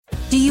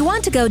Do you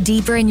want to go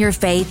deeper in your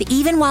faith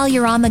even while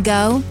you're on the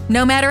go?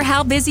 No matter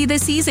how busy the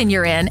season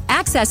you're in,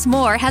 Access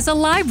More has a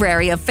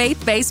library of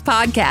faith-based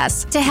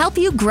podcasts to help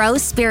you grow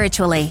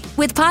spiritually.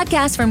 With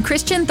podcasts from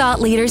Christian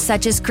thought leaders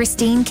such as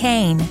Christine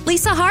Kane,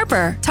 Lisa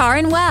Harper,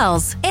 Taryn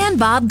Wells, and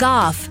Bob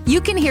Goff. You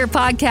can hear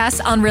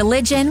podcasts on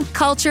religion,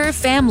 culture,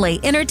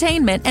 family,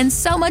 entertainment, and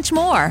so much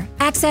more.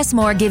 Access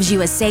More gives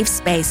you a safe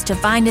space to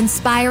find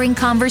inspiring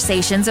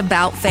conversations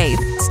about faith.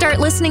 Start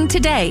listening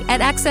today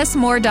at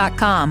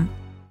accessmore.com.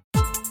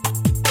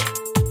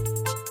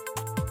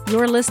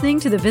 You're listening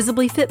to the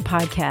Visibly Fit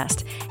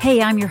podcast. Hey,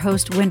 I'm your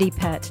host, Wendy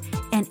Pett,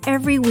 and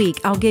every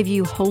week I'll give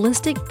you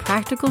holistic,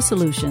 practical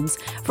solutions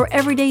for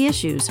everyday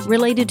issues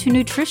related to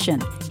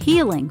nutrition,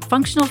 healing,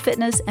 functional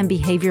fitness, and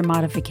behavior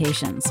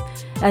modifications.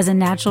 As a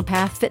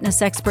naturopath,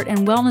 fitness expert,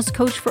 and wellness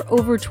coach for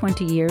over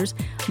 20 years,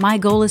 my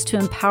goal is to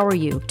empower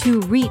you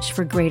to reach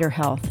for greater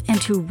health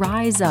and to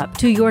rise up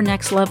to your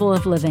next level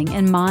of living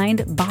in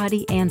mind,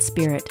 body, and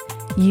spirit.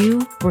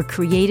 You were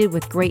created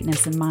with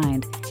greatness in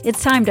mind.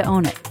 It's time to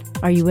own it.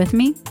 Are you with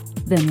me?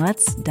 Then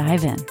let's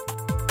dive in.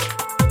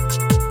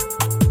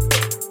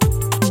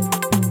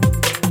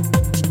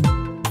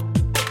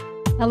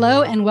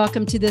 Hello, and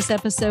welcome to this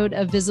episode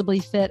of Visibly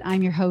Fit.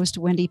 I'm your host,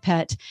 Wendy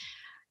Pett.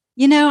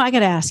 You know, I got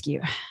to ask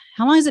you,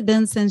 how long has it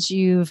been since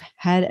you've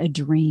had a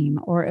dream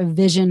or a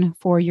vision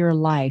for your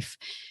life?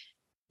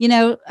 You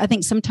know, I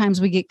think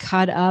sometimes we get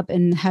caught up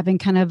in having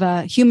kind of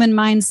a human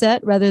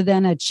mindset rather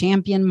than a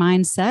champion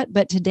mindset.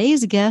 But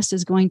today's guest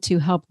is going to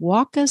help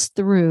walk us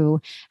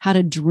through how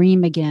to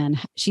dream again.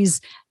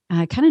 She's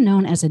kind of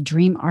known as a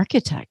dream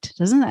architect.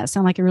 Doesn't that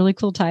sound like a really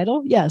cool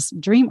title? Yes,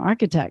 dream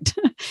architect.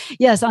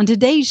 Yes, on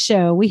today's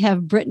show, we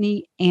have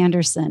Brittany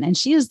Anderson, and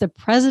she is the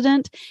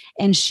president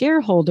and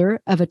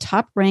shareholder of a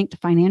top-ranked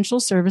financial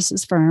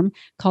services firm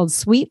called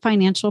Sweet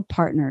Financial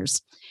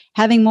Partners.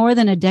 Having more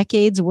than a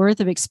decade's worth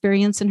of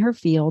experience in her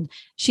field,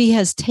 she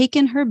has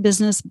taken her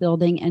business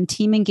building and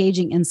team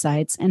engaging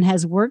insights and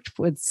has worked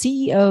with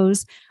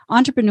CEOs,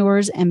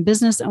 entrepreneurs, and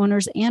business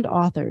owners and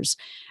authors.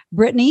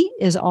 Brittany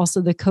is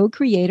also the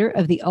co-creator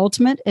of the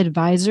Ultimate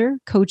Advisor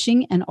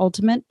Coaching and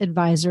Ultimate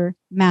Advisor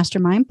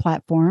Mastermind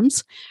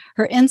platforms.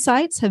 Her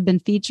insights have been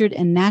featured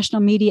in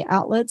national media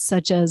outlets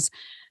such as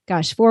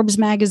Forbes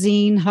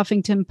magazine,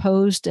 Huffington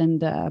Post,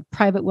 and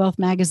Private Wealth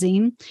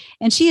magazine.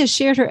 And she has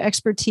shared her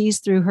expertise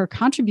through her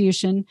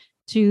contribution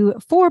to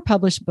 4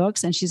 published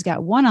books, and she's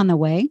got 1 on the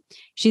way.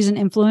 She's an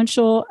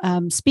influential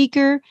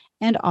speaker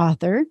and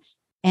author,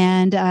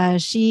 and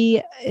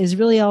she is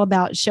really all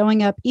about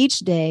showing up each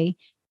day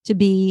to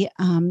be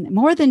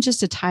more than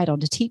just a title,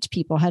 to teach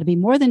people how to be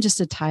more than just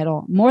a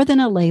title, more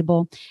than a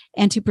label,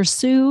 and to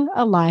pursue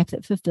a life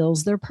that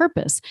fulfills their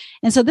purpose.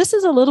 And so this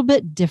is a little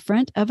bit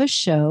different of a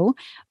show,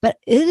 but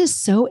it is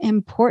so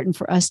important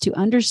for us to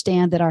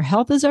understand that our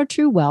health is our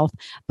true wealth,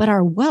 but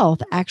our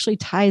wealth actually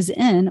ties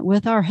in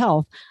with our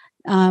health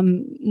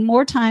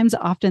more times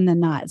often than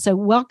not. So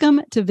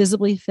welcome to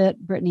Visibly Fit,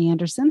 Brittany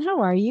Anderson. How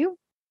are you?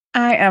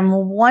 I am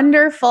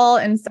wonderful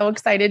and so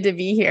excited to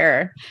be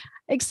here.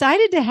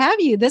 Excited to have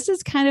you. This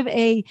is kind of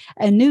a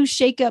new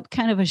shakeup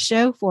kind of a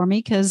show for me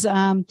because,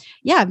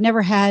 I've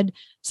never had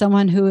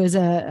someone who is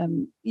a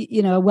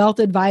wealth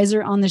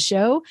advisor on the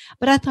show.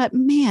 But I thought,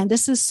 man,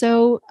 this is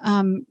so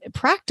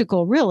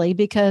practical, really,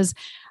 because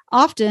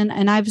often,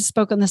 and I've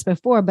spoken this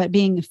before, but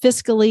being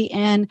fiscally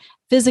and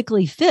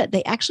physically fit,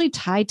 they actually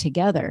tie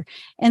together.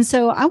 And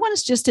so I want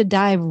us just to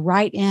dive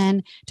right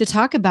in to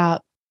talk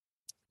about,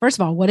 first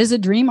of all, what is a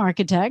dream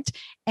architect,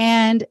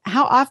 and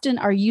how often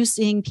are you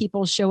seeing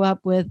people show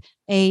up with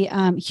a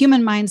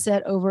human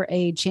mindset over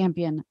a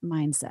champion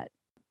mindset?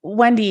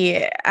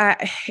 Wendy,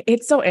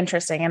 it's so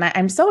interesting. And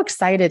I'm so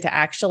excited to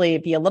actually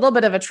be a little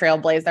bit of a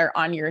trailblazer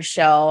on your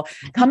show,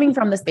 coming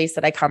from the space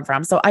that I come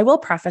from. So I will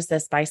preface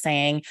this by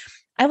saying,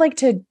 I like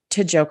to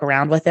joke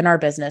around within our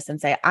business and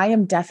say, I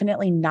am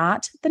definitely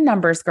not the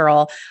numbers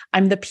girl.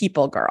 I'm the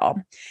people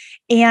girl.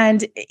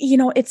 And,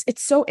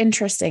 it's so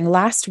interesting.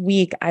 Last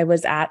week, I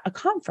was at a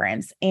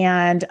conference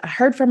and I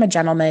heard from a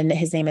gentleman.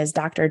 His name is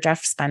Dr.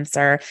 Jeff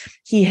Spencer.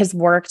 He has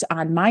worked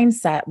on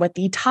mindset with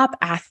the top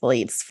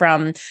athletes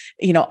from,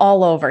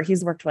 all over.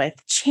 He's worked with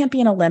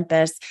champion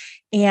Olympians.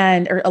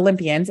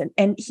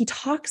 And he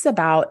talks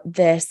about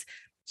this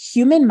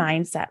human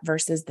mindset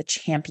versus the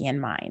champion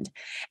mind.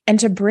 And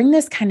to bring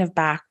this kind of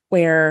back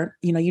where,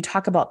 you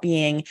talk about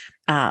being,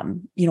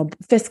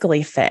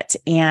 fiscally fit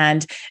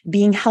and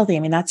being healthy. I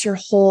mean, that's your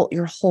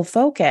whole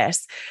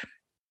focus.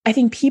 I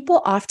think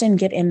people often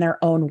get in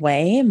their own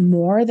way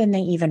more than they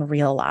even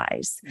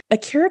realize. A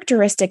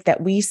characteristic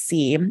that we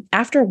see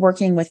after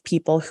working with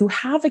people who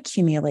have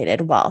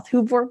accumulated wealth,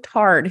 who've worked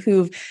hard,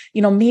 who've,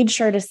 made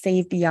sure to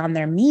save beyond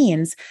their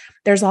means,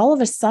 there's all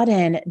of a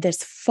sudden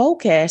this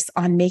focus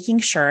on making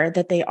sure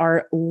that they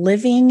are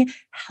living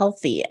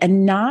healthy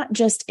and not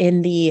just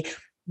in the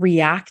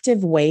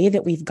reactive way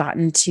that we've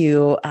gotten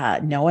to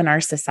know in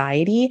our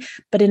society,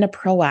 but in a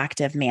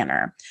proactive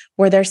manner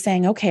where they're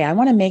saying, okay, I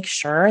want to make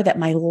sure that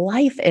my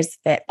life is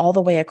fit all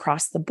the way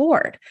across the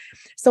board.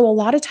 So a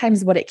lot of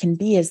times what it can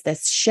be is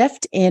this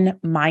shift in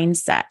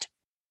mindset,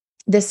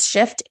 this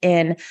shift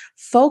in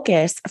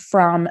focus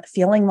from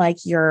feeling like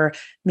you're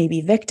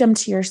maybe victim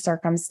to your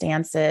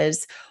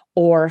circumstances,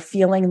 or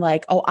feeling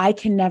like, oh, I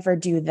can never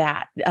do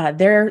that.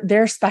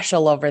 They're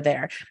special over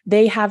there.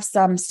 They have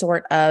some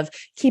sort of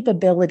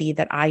capability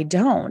that I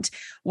don't.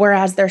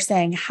 Whereas they're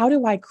saying, how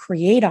do I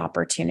create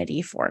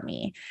opportunity for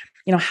me?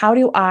 How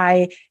do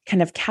I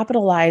kind of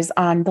capitalize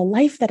on the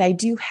life that I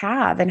do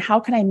have? And how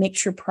can I make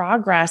true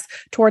progress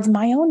towards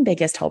my own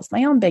biggest hopes,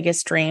 my own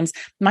biggest dreams,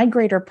 my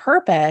greater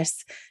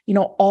purpose,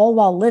 all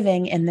while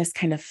living in this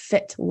kind of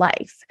fit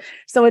life.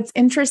 So it's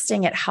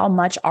interesting at how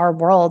much our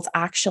worlds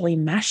actually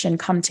mesh and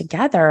come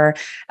together,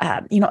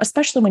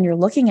 especially when you're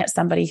looking at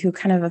somebody who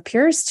kind of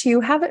appears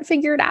to have it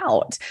figured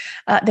out.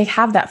 They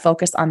have that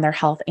focus on their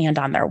health and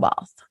on their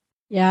wealth.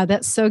 Yeah,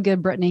 that's so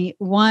good, Brittany.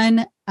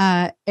 One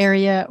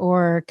area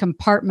or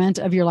compartment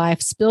of your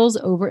life spills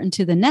over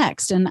into the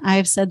next. And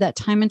I've said that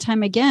time and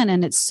time again,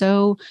 and it's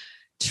so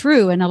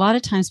true. And a lot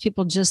of times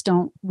people just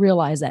don't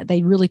realize that.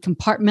 They really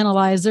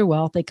compartmentalize their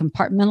wealth, they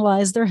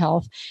compartmentalize their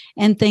health,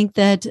 and think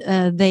that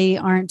they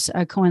aren't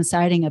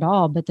coinciding at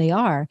all, but they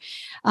are.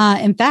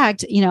 In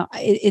fact,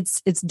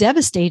 it's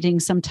devastating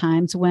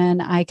sometimes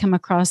when I come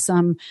across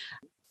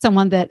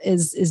someone that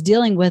is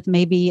dealing with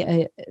maybe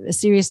a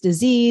serious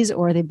disease,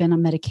 or they've been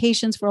on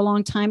medications for a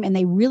long time, and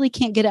they really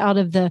can't get out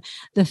of the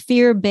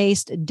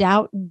fear-based,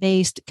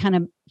 doubt-based kind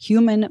of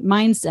human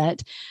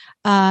mindset.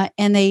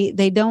 And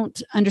they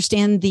don't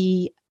understand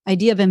the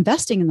idea of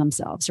investing in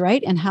themselves,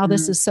 right? And how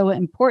this is so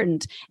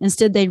important.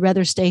 Instead, they'd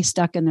rather stay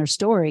stuck in their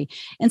story.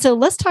 And so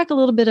let's talk a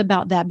little bit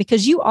about that,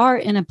 because you are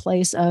in a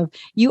place of,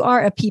 you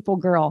are a people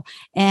girl.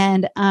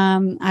 And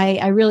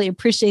I really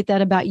appreciate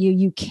that about you.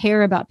 You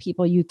care about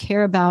people. You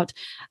care about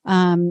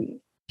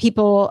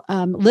people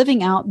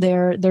living out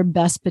their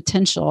best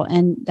potential.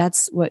 And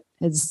that's what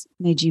has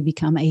made you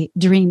become a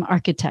dream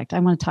architect. I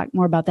want to talk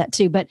more about that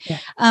too. But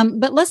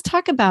let's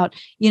talk about,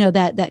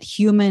 that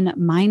human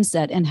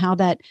mindset and how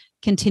that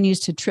continues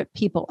to trip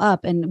people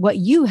up, and what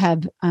you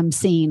have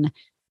seen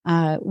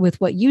with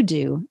what you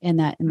do in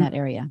that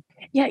area.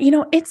 Yeah,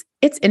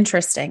 it's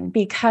interesting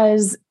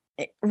because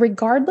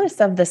regardless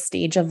of the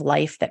stage of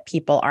life that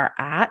people are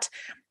at,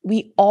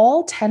 we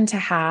all tend to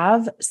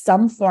have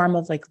some form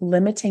of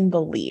limiting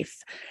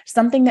belief,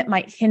 something that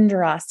might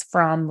hinder us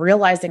from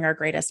realizing our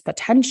greatest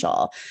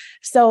potential.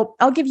 So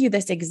I'll give you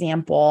this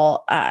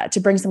example to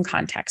bring some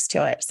context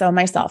to it. So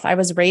myself, I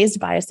was raised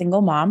by a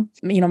single mom.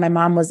 My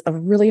mom was a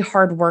really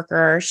hard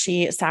worker.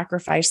 She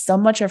sacrificed so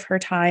much of her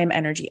time,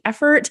 energy,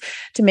 effort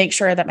to make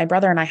sure that my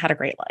brother and I had a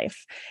great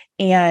life.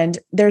 And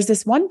there's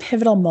this one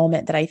pivotal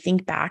moment that I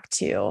think back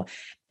to,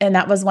 and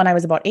that was when I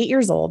was about 8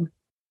 years old.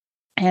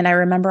 And I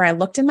remember I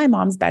looked in my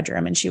mom's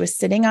bedroom, and she was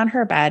sitting on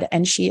her bed,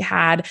 and she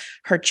had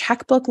her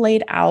checkbook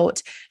laid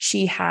out.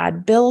 She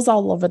had bills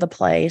all over the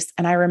place.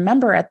 And I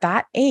remember at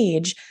that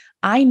age,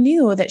 I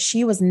knew that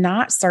she was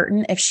not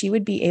certain if she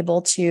would be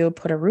able to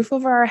put a roof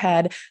over our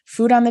head,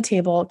 food on the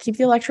table, keep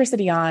the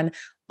electricity on,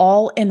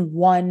 all in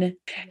one.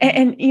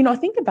 And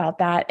think about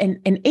that. And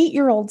an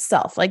 8-year-old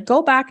self,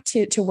 go back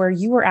to where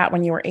you were at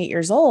when you were 8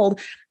 years old,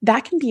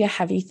 that can be a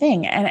heavy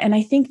thing. And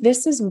I think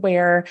this is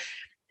where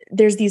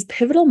there's these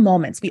pivotal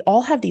moments. We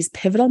all have these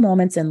pivotal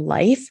moments in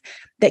life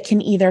that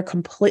can either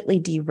completely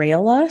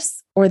derail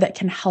us or that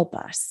can help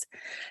us.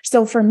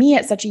 So for me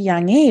at such a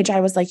young age, I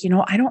was like,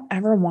 I don't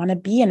ever want to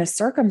be in a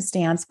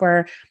circumstance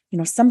where,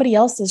 somebody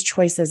else's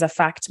choices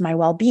affect my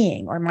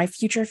well-being or my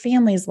future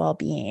family's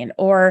well-being,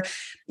 or,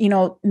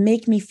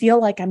 make me feel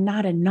like I'm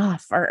not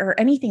enough or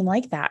anything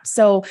like that.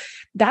 So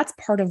that's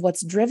part of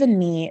what's driven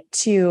me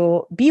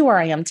to be where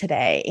I am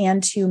today,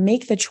 and to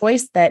make the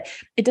choice that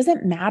it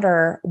doesn't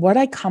matter what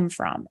I come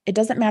from. It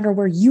doesn't matter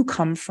where you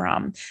come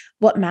from.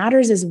 What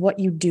matters is what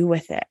you do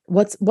with it.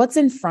 What's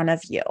in front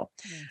of you.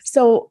 Yes.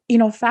 So,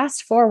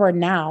 fast forward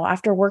now,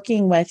 after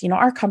working with,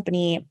 our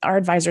company, our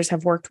advisors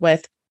have worked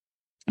with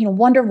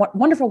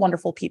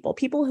wonderful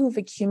people who've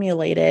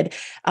accumulated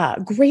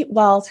great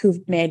wealth,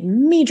 who've made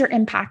major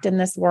impact in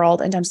this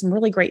world and done some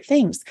really great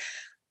things.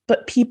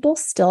 But people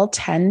still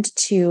tend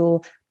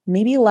to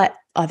maybe let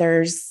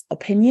others'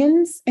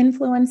 opinions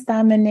influence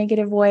them in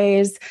negative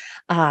ways.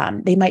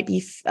 They might be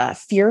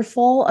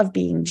fearful of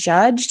being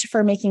judged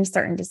for making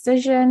certain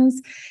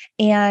decisions.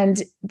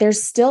 And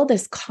there's still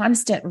this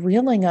constant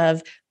reeling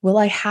of, will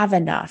I have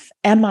enough?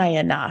 Am I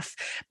enough?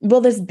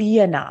 Will this be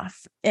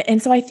enough?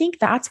 And so I think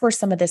that's where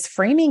some of this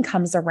framing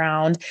comes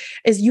around,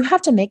 is you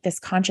have to make this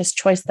conscious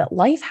choice that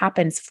life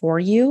happens for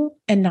you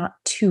and not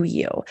to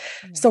you.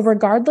 Yes. So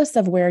regardless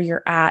of where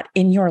you're at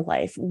in your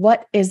life,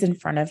 what is in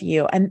front of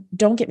you? And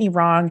don't get me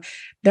wrong,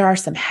 there are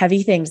some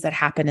heavy things that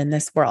happen in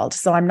this world.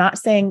 So I'm not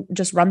saying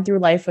just run through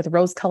life with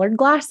rose-colored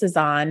glasses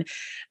on,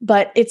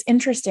 but it's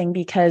interesting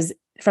because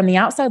from the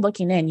outside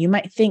looking in, you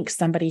might think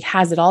somebody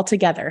has it all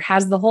together,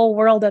 has the whole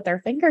world at their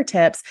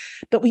fingertips,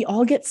 but we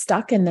all get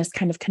stuck in this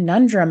kind of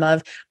conundrum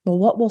of, well,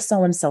 what will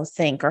so-and-so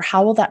think? Or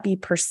how will that be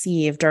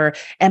perceived? Or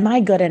am I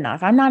good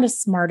enough? I'm not as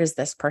smart as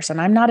this person.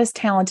 I'm not as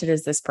talented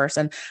as this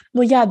person.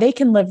 Well, yeah, they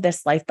can live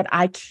this life, but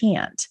I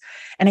can't.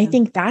 And I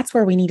think that's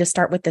where we need to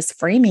start with this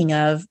framing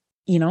of,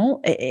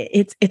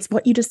 it's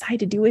what you decide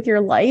to do with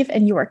your life,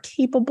 and you are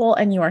capable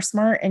and you are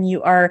smart and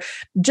you are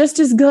just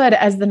as good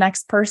as the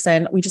next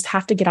person. We just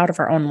have to get out of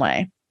our own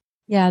way.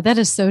 Yeah, that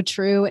is so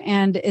true.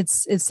 And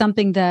it's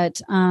something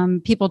that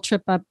people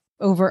trip up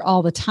over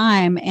all the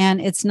time. And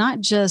it's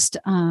not just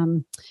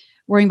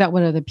worrying about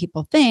what other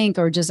people think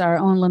or just our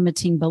own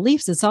limiting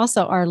beliefs. It's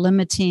also our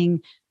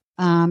limiting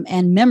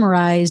and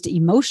memorized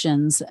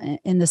emotions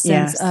in the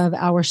sense of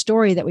our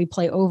story that we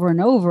play over and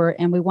over.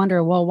 And we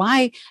wonder, well,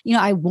 why,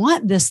 I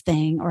want this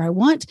thing, or I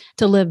want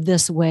to live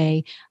this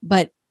way,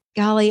 but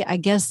golly, I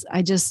guess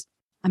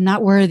I'm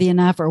not worthy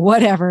enough or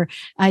whatever.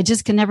 I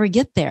just can never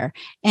get there.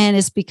 And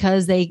it's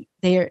because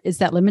it's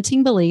that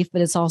limiting belief,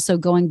 but it's also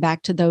going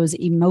back to those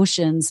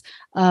emotions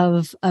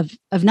of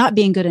not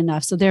being good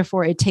enough. So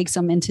therefore it takes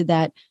them into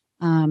that,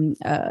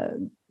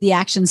 the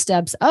action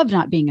steps of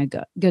not being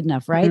good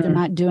enough, right? Mm-hmm. They're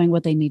not doing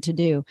what they need to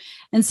do.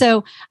 And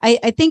so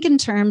I think in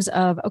terms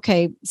of,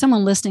 okay,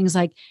 someone listening is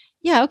like,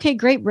 yeah, okay,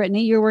 great,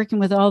 Brittany, you're working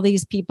with all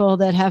these people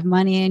that have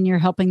money and you're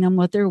helping them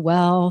with their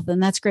wealth,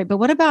 and that's great. But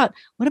what about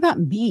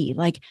me?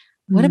 Like,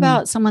 what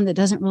about someone that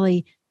doesn't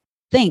really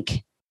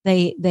think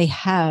they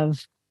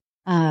have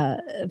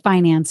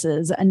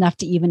finances enough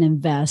to even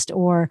invest?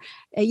 Or,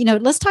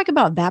 let's talk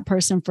about that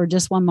person for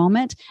just one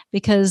moment,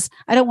 because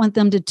I don't want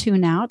them to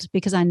tune out,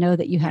 because I know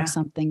that you have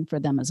something for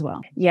them as well.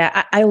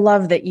 Yeah. I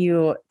love that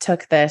you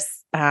took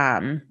this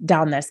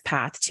down this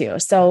path too.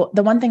 So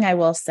the one thing I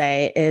will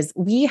say is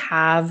we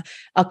have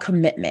a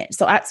commitment.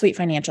 So at Sweet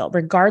Financial,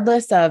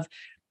 regardless of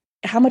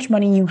how much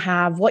money you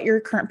have, what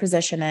your current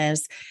position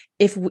is,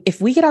 if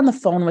we get on the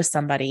phone with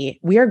somebody,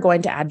 we are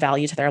going to add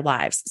value to their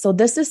lives. So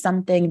this is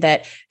something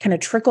that kind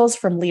of trickles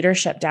from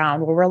leadership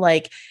down, where we're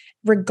like,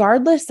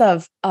 regardless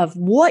of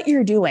what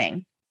you're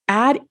doing,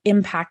 add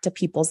impact to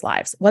people's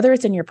lives, whether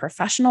it's in your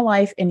professional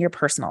life, in your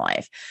personal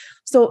life.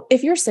 So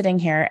if you're sitting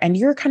here and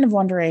you're kind of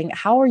wondering,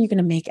 how are you going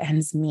to make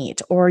ends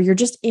meet? Or you're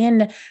just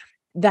in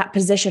that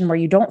position where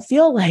you don't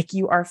feel like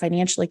you are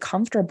financially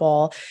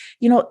comfortable,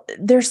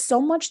 there's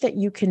so much that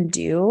you can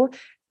do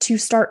to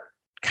start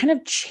kind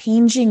of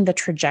changing the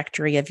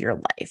trajectory of your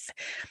life.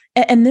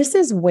 And this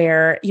is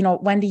where,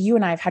 Wendy, you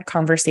and I have had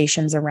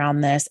conversations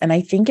around this. And I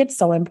think it's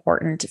so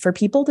important for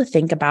people to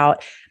think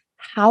about,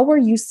 how are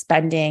you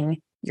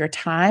spending your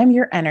time,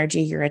 your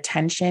energy, your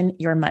attention,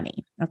 your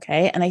money?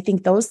 Okay. And I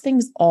think those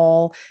things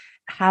all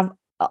have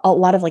a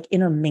lot of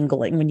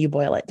intermingling when you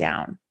boil it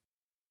down.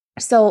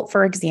 So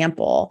for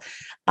example,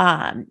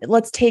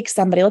 let's take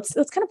somebody, let's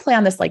kind of play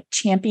on this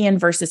champion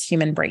versus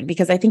human brain,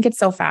 because I think it's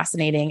so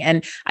fascinating.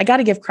 And I got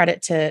to give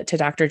credit to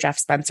Dr. Jeff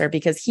Spencer,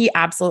 because he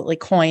absolutely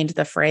coined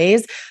the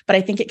phrase, but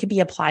I think it could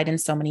be applied in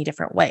so many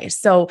different ways.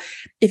 So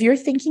if you're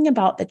thinking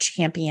about the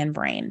champion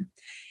brain,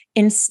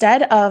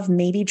 instead of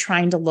maybe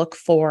trying to look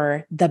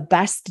for the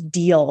best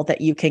deal that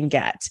you can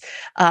get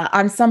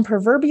on some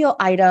proverbial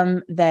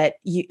item that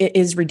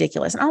is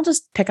ridiculous. And I'll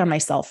just pick on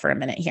myself for a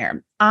minute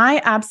here.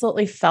 I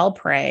absolutely fell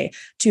prey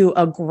to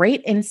a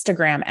great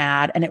Instagram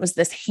ad, and it was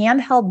this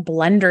handheld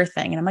blender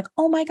thing. And I'm like,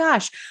 oh my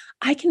gosh,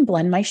 I can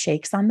blend my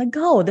shakes on the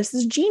go. This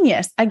is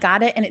genius. I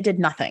got it, and it did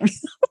nothing.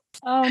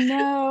 Oh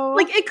no.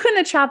 It couldn't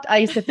have chopped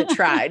ice if it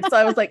tried. So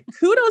I was like,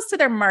 kudos to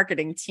their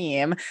marketing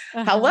team.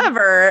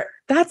 However,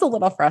 that's a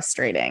little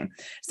frustrating.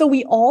 So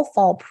we all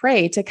fall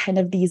prey to kind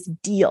of these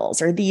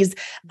deals or these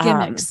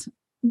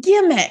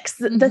gimmicks,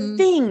 the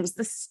things,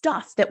 the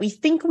stuff that we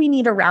think we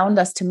need around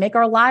us to make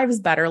our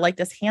lives better, like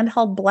this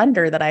handheld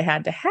blender that I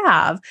had to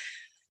have.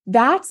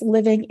 That's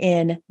living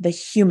in the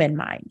human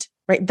mind,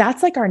 right?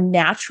 That's our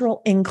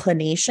natural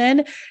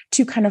inclination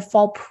to kind of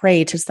fall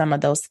prey to some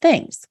of those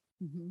things.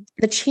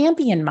 The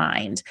champion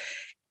mind,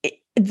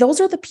 those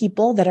are the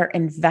people that are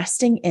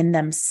investing in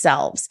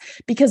themselves,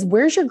 because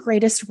where's your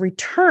greatest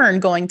return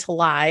going to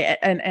lie?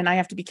 And I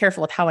have to be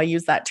careful with how I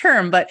use that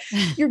term, but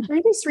your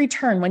greatest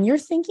return, when you're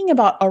thinking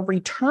about a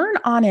return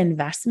on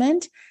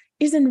investment,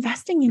 is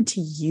investing into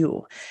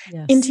you,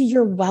 into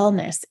your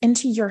wellness,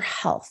 into your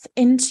health,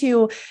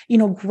 into,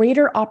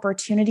 greater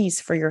opportunities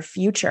for your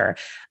future.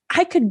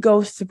 I could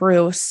go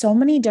through so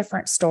many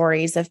different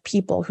stories of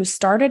people who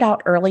started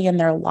out early in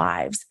their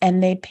lives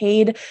and they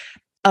paid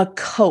a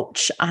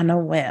coach on a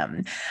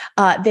whim.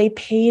 They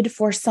paid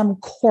for some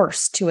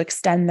course to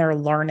extend their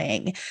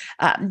learning.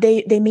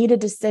 They made a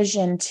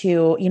decision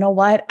to,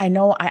 I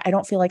know I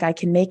don't feel like I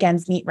can make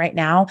ends meet right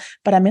now,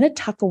 but I'm going to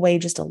tuck away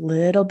just a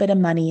little bit of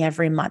money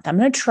every month. I'm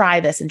going to try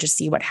this and just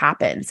see what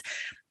happens.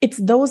 It's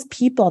those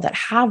people that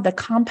have the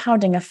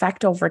compounding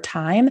effect over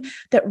time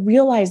that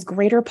realize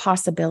greater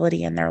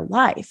possibility in their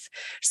life.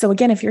 So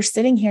again, if you're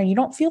sitting here, you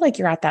don't feel like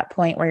you're at that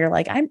point where you're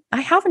like, I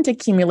haven't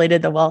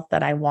accumulated the wealth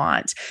that I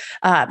want.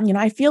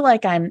 I feel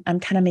like I'm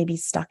kind of maybe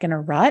stuck in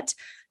a rut.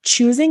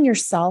 choosing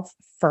yourself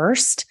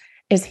first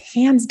is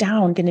hands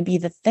down going to be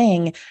the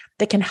thing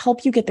that can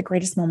help you get the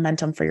greatest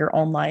momentum for your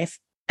own life.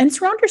 And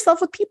surround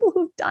yourself with people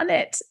who've done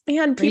it.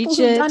 Man, people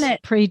who've done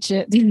it. Preach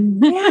it.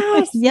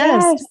 Yes.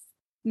 Yes.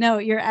 No,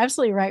 you're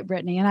absolutely right,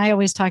 Brittany. And I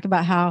always talk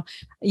about how,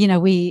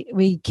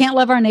 we can't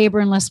love our neighbor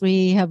unless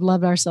we have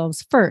loved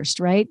ourselves first,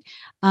 right?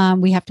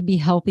 We have to be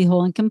healthy,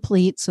 whole, and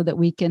complete so that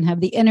we can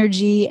have the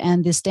energy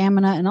and the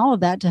stamina and all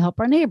of that to help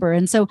our neighbor.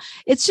 And so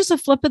it's just a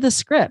flip of the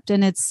script.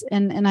 And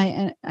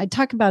I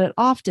talk about it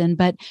often,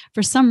 but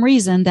for some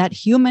reason that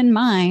human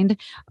mind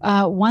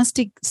wants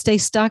to stay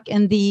stuck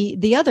in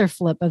the other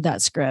flip of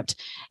that script.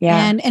 Yeah.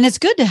 And it's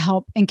good to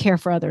help and care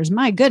for others.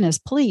 My goodness,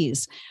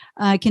 please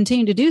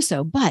continue to do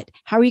so. But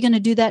how are you going to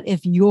do that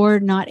if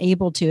you're not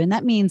able to? And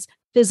that means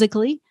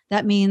physically,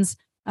 that means,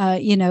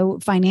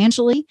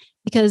 financially,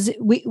 because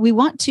we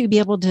want to be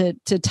able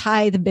to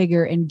tithe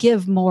bigger and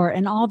give more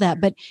and all that.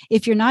 But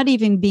if you're not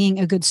even being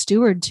a good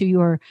steward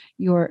to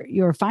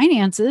your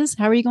finances,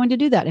 how are you going to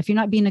do that? If you're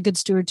not being a good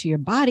steward to your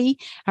body,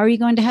 how are you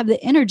going to have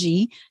the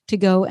energy to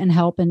go and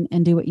help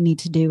and do what you need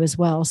to do as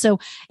well? So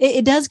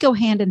it does go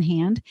hand in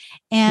hand.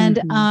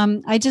 And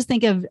I just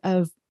think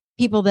of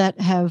people that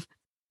have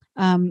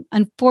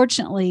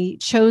unfortunately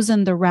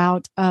chosen the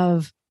route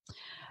of,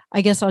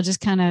 I guess I'll just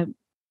kind of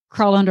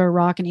crawl under a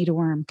rock and eat a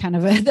worm. Kind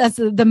of that's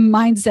the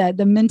mindset,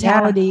 the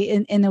mentality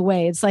in a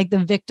way. It's like the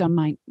victim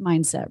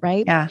mindset,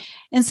 right? Yeah.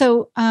 And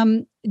so,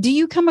 do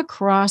you come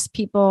across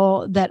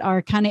people that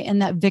are kind of in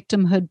that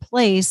victimhood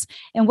place?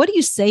 And what do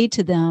you say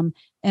to them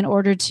in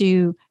order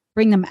to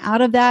bring them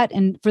out of that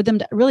and for them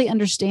to really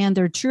understand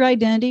their true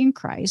identity in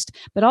Christ,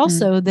 but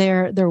also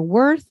their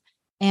worth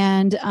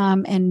and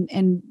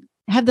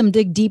have them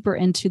dig deeper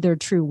into their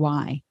true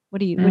why? What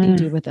do you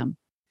do with them?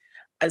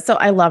 So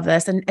I love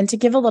this. And to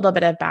give a little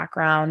bit of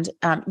background,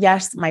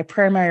 yes, my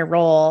primary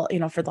role,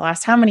 for the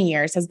last how many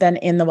years has been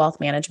in the wealth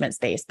management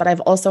space, but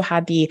I've also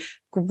had the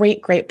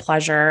great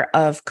pleasure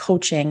of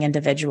coaching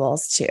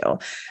individuals too.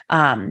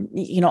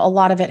 A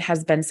lot of it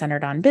has been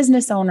centered on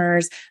business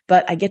owners,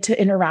 but I get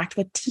to interact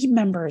with team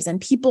members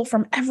and people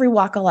from every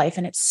walk of life.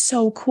 And it's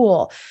so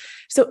cool.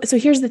 So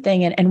here's the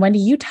thing. And Wendy,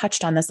 you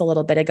touched on this a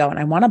little bit ago, and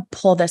I want to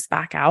pull this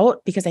back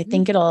out because I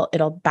think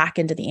it'll back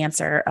into the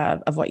answer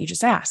of what you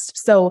just asked.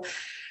 So,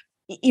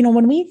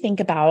 when we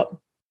think about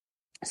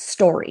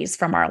stories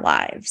from our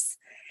lives,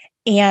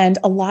 and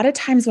a lot of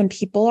times when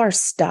people are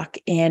stuck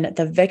in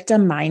the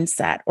victim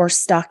mindset or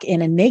stuck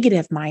in a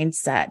negative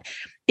mindset,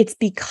 it's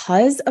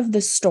because of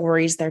the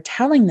stories they're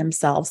telling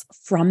themselves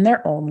from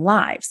their own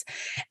lives.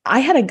 I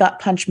had a gut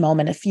punch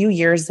moment a few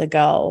years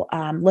ago,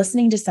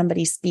 listening to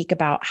somebody speak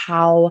about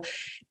how,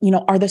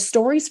 are the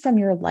stories from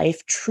your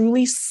life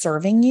truly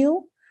serving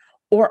you,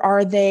 or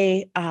are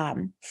they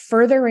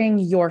furthering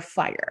your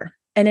fire?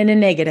 And in a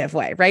negative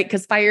way, right?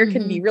 Because fire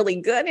can be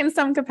really good in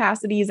some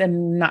capacities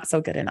and not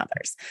so good in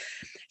others.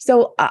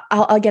 So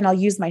I'll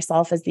use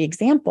myself as the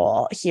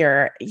example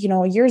here.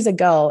 Years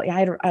ago, I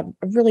had a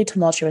really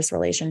tumultuous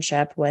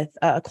relationship with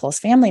a close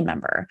family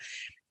member.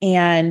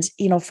 And,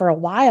 for a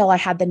while I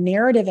had the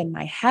narrative in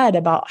my head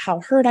about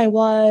how hurt I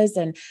was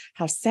and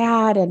how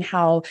sad and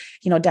how,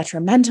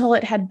 detrimental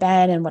it had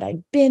been and what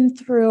I'd been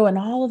through and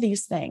all of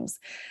these things.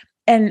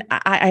 And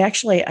I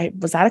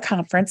was at a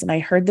conference and I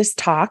heard this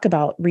talk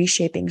about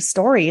reshaping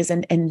stories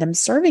and them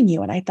serving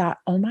you. And I thought,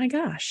 oh my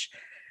gosh,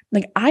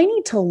 I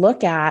need to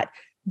look at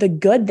the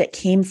good that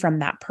came from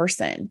that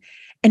person.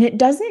 And it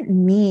doesn't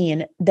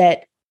mean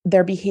that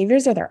their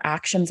behaviors or their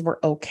actions were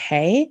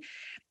okay.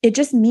 It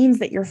just means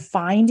that you're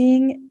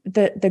finding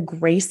the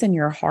grace in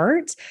your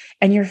heart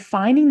and you're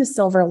finding the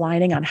silver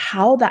lining on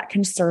how that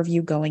can serve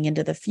you going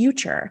into the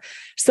future.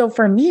 So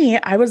for me,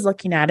 I was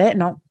looking at it,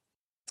 and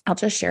I'll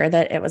just share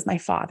that it was my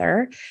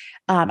father.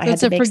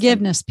 It's a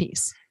forgiveness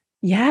piece.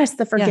 Yes,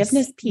 the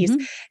forgiveness piece.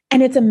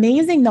 And it's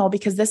amazing though,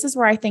 because this is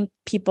where I think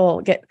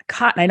people get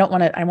caught, and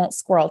I won't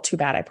squirrel too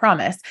bad, I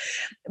promise.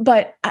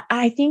 But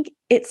I think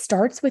it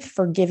starts with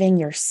forgiving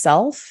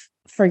yourself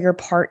for your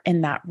part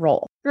in that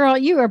role. Girl,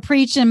 you are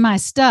preaching my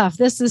stuff.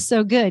 This is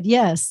so good.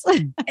 Yes.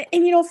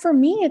 And for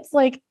me, it's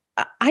like,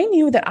 I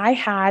knew that I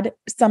had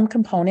some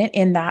component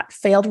in that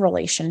failed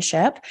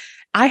relationship.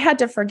 I had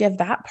to forgive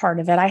that part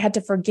of it. I had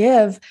to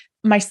forgive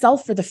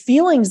myself for the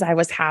feelings I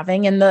was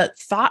having and the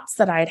thoughts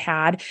that I'd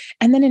had.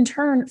 And then in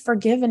turn,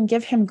 forgive and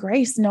give him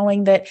grace,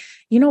 knowing that,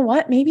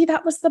 maybe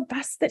that was the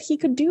best that he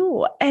could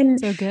do. And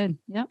so good.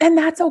 Yeah. And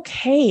that's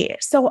okay.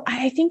 So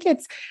I think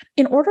it's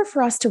in order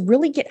for us to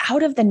really get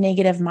out of the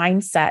negative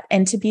mindset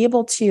and to be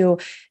able to,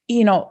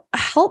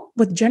 help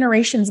with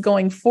generations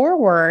going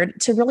forward,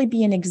 to really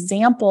be an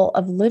example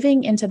of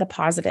living into the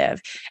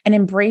positive and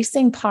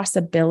embracing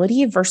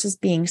possibility versus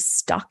being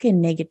stuck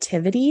in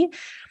negativity.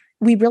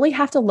 We really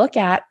have to look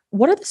at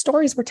what are the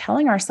stories we're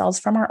telling ourselves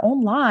from our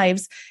own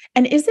lives,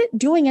 and is it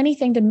doing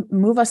anything to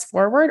move us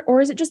forward,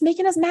 or is it just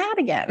making us mad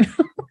again?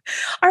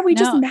 Are we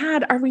just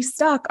mad? Are we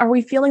stuck? Are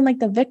we feeling like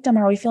the victim?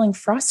 Are we feeling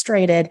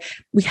frustrated?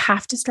 We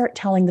have to start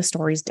telling the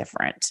stories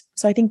different.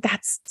 So I think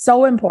that's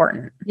so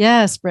important.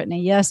 Yes,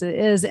 Brittany. Yes, it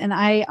is. And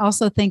I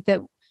also think that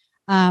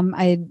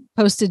I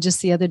posted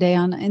just the other day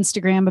on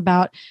Instagram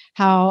about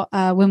how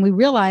when we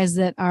realize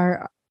that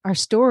our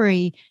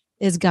story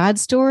is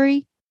God's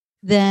story,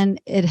 then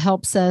it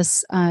helps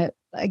us, I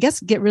guess,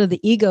 get rid of the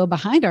ego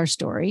behind our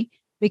story,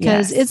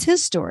 because it's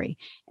his story,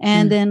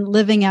 and then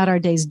living out our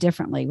days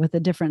differently with a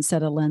different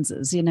set of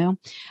lenses,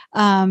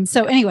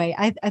 So anyway,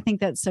 I think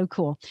that's so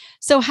cool.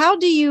 So how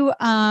do you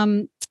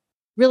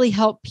really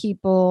help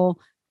people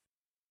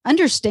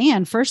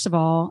understand, first of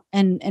all,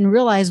 and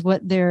realize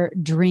what their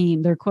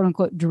quote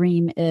unquote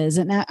dream is?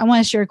 And I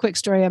want to share a quick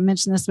story. I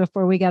mentioned this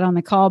before we got on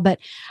the call, but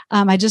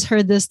I just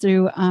heard this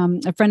through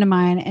a friend of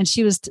mine, and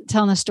she was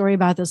telling a story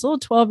about this little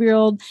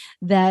 12-year-old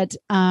that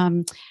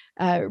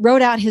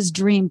wrote out his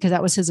dream, because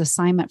that was his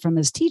assignment from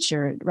his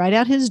teacher. Write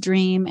out his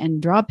dream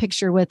and draw a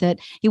picture with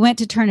it. He went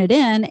to turn it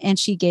in, and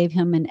she gave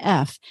him an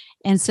F.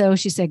 And so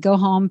she said, go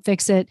home,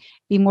 fix it,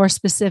 be more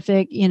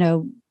specific,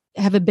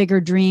 have a bigger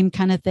dream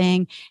kind of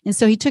thing. And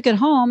so he took it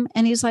home,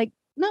 and he's like,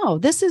 no,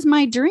 this is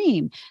my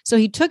dream. So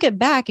he took it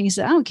back, and he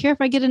said, I don't care if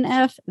I get an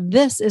F.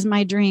 This is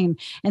my dream.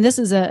 And this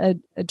is a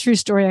true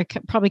story. I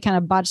probably kind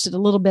of botched it a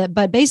little bit,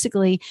 but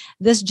basically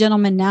this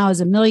gentleman now is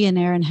a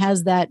millionaire and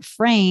has that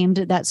framed,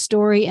 that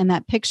story and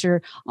that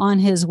picture on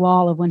his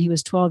wall of when he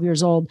was 12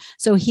 years old.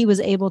 So he was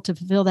able to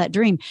fulfill that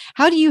dream.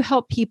 How do you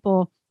help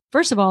people,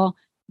 first of all,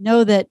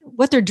 know that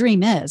what their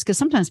dream is? Because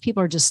sometimes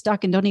people are just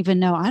stuck and don't even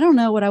know, I don't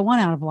know what I want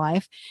out of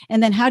life.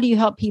 And then how do you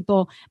help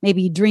people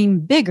maybe dream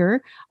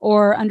bigger,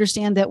 or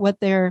understand that what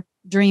their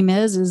dream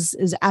is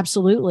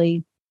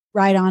absolutely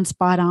right on,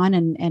 spot on,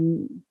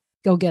 and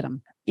go get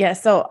them? Yeah.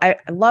 So I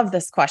love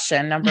this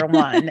question. Number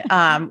one,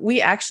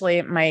 we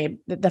actually,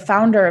 the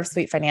founder of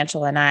Sweet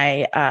Financial and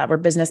I were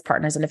business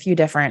partners in a few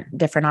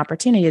different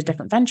opportunities,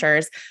 different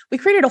ventures. We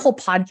created a whole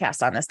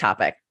podcast on this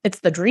topic. It's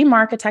the Dream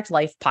Architect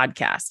Life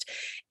podcast.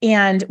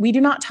 And we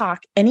do not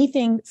talk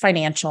anything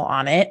financial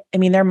on it. I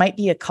mean, there might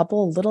be a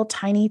couple little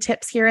tiny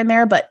tips here and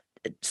there, but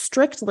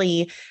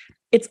strictly,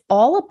 it's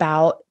all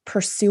about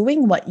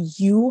pursuing what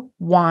you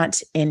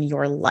want in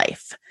your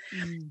life.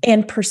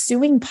 And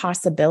pursuing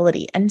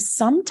possibility. And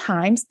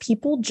sometimes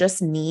people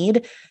just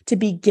need to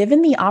be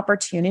given the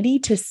opportunity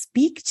to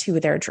speak to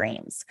their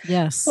dreams.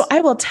 Yes. So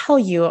I will tell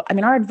you, I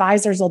mean, our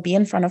advisors will be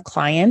in front of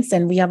clients,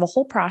 and we have a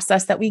whole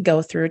process that we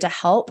go through to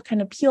help kind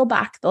of peel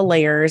back the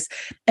layers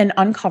and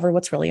uncover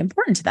what's really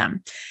important to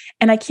them.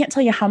 And I can't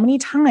tell you how many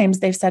times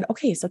they've said,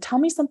 okay, so tell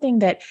me something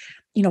that,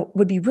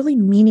 would be really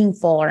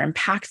meaningful or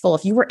impactful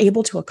if you were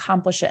able to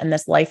accomplish it in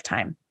this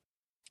lifetime.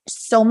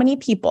 So many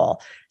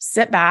people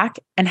sit back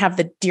and have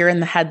the deer in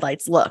the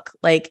headlights look,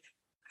 like,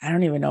 I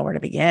don't even know where to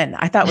begin.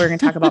 I thought we were going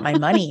to talk about my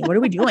money. What are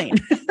we doing?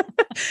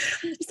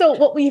 So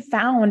what we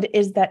found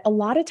is that a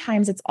lot of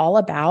times it's all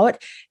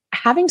about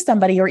having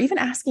somebody, or even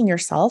asking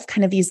yourself,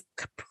 kind of these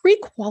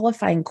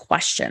pre-qualifying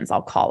questions,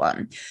 I'll call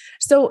them.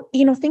 So,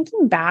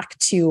 thinking back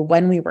to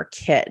when we were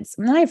kids,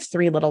 and I have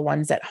 3 little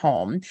ones at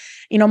home,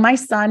 my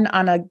son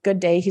on a good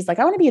day, he's like,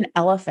 I want to be an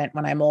elephant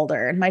when I'm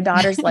older. And my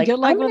daughter's like, good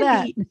luck with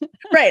that.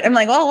 Right. I'm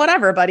like, well,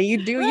 whatever, buddy,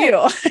 you do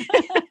you.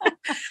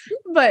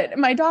 But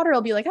my daughter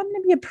will be like, I'm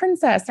going to be a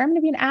princess, or I'm going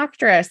to be an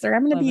actress, or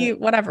I'm going to be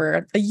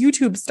whatever, a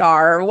YouTube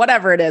star, or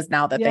whatever it is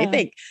now that they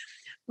think.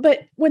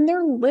 But when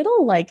they're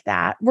little like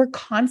that, we're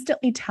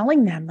constantly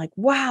telling them like,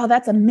 wow,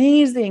 that's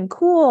amazing.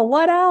 Cool.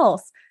 What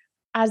else?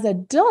 As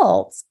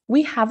adults,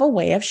 we have a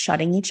way of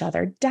shutting each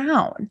other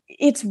down.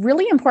 It's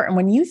really important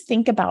when you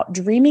think about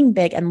dreaming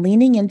big and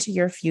leaning into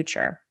your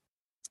future.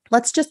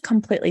 Let's just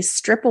completely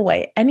strip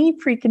away any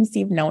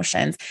preconceived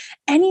notions,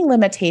 any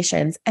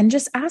limitations, and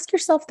just ask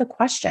yourself the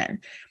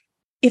question,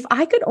 if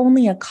I could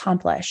only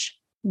accomplish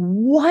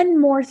one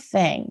more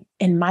thing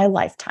in my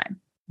lifetime,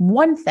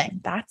 one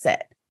thing, that's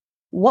it.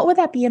 What would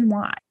that be and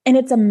why? And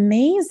it's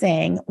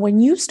amazing when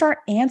you start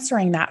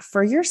answering that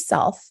for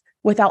yourself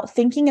without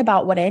thinking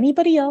about what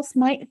anybody else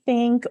might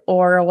think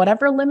or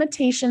whatever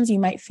limitations you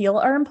might feel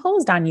are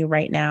imposed on you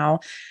right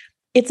now.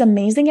 It's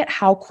amazing at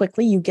how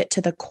quickly you get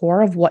to the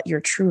core of what your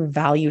true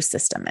value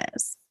system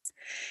is.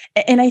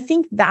 And I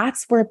think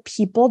that's where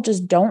people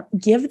just don't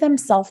give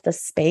themselves the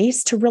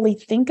space to really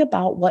think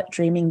about what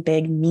dreaming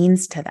big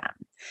means to them.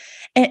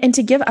 I want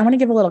to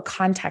give a little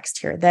context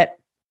here that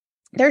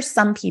there's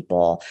some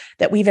people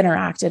that we've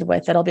interacted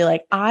with that'll be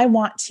like, I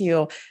want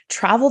to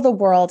travel the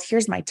world.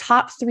 Here's my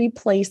top 3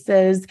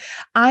 places.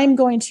 I'm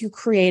going to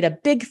create a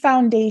big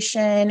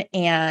foundation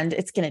and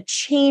it's going to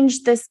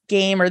change this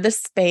game or this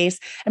space.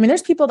 I mean,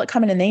 there's people that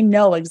come in and they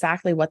know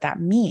exactly what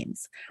that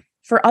means.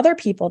 For other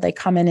people, they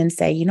come in and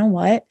say, you know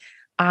what?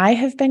 I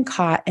have been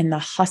caught in the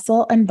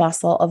hustle and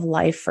bustle of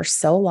life for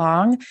so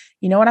long.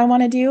 You know what I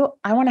want to do?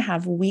 I want to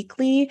have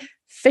weekly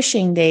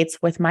fishing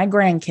dates with my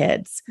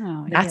grandkids.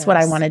 That's what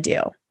I want to do.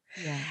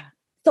 Yeah.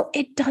 So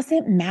it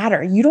doesn't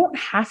matter. You don't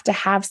have to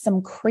have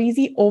some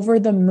crazy over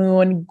the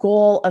moon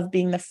goal of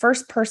being the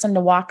first person to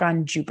walk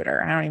on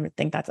Jupiter. I don't even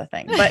think that's a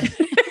thing, but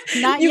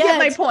Not you yet. Get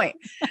my point.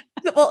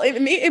 Well,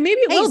 maybe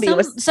it will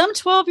be. Some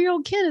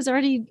 12-year-old kid is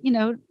already,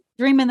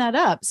 dreaming that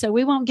up. So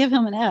we won't give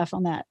him an F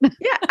on that.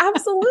 Yeah,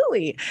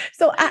 absolutely.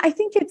 So I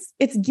think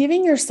it's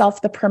giving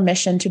yourself the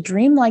permission to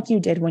dream like you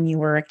did when you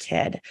were a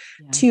kid,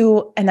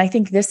 and I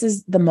think this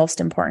is the most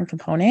important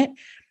component,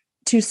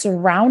 to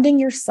surrounding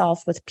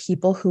yourself with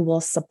people who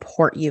will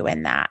support you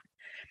in that.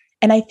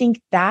 And I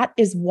think that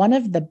is one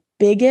of the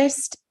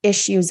biggest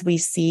issues we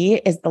see,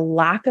 is the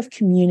lack of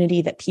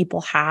community that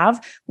people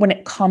have when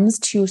it comes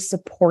to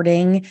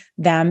supporting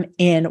them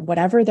in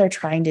whatever they're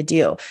trying to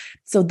do.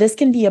 So this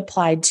can be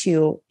applied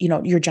to,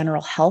 your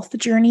general health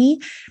journey.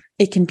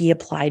 It can be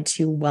applied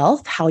to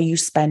wealth, how you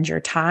spend your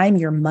time,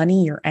 your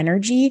money, your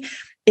energy.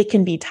 It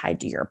can be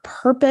tied to your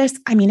purpose.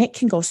 I mean, it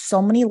can go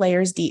so many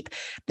layers deep.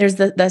 There's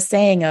the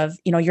saying of,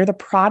 you're the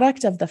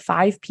product of the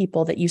 5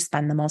 people that you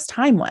spend the most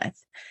time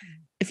with.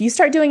 If you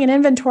start doing an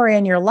inventory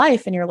in your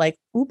life and you're like,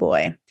 oh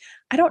boy,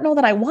 I don't know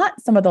that I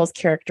want some of those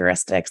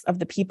characteristics of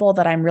the people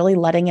that I'm really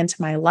letting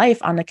into my life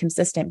on a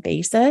consistent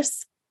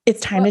basis, it's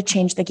time to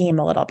change the game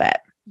a little bit.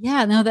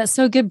 Yeah, no, that's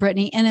so good,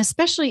 Brittany. And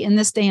especially in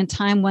this day and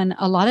time when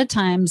a lot of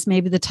times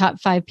maybe the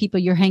top 5 people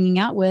you're hanging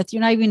out with,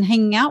 you're not even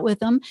hanging out with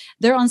them.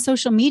 They're on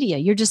social media.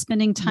 You're just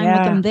spending time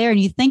with them there, and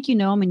you think you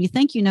know them, and you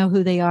think you know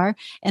who they are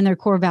and their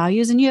core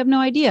values, and you have no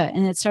idea.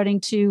 And it's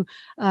starting to,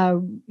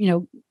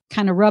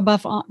 kind of rub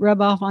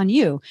off on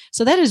you.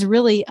 So that is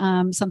really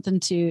something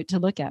to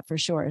look at for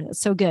sure.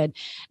 That's so good.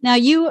 Now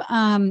you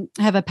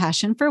have a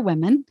passion for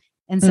women,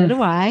 and so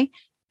do I.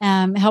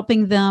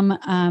 Helping them,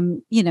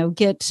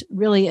 get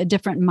really a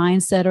different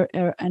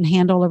mindset and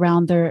handle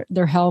around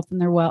their health and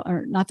their wealth,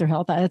 or not their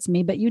health. That's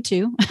me, but you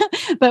too.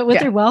 But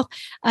with their wealth,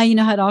 how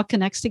it all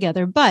connects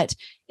together. But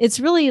it's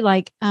really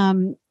like,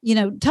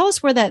 tell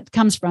us where that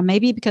comes from.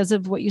 Maybe because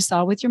of what you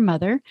saw with your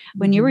mother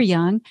when you were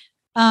young.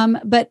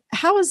 But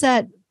how is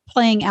that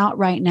playing out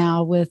right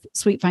now with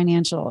Sweet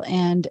Financial,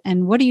 and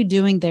what are you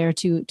doing there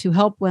to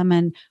help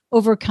women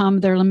overcome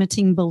their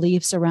limiting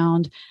beliefs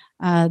around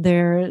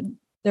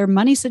their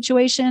money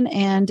situation,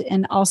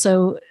 and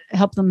also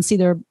help them see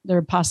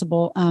their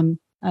possible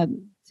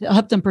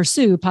help them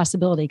pursue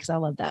possibility? Because I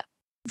love that.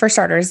 For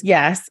starters,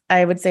 yes,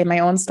 I would say my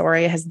own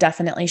story has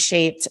definitely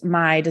shaped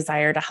my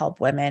desire to help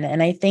women.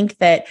 And I think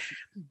that,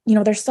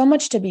 there's so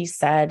much to be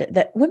said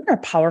that women are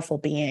powerful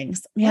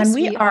beings. Man, yes,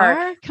 we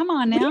are. Come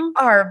on now. We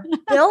are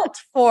built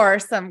for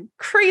some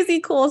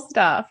crazy cool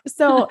stuff.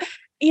 So,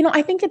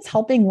 I think it's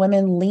helping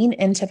women lean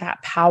into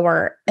that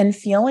power and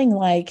feeling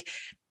like,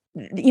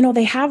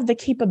 they have the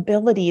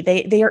capability,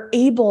 they are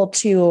able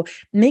to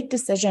make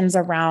decisions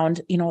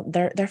around,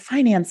 their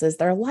finances,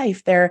 their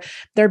life, their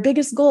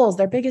biggest goals,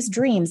 their biggest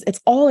dreams.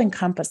 It's all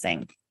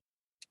encompassing.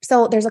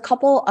 So there's a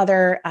couple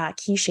other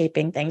key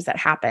shaping things that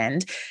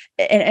happened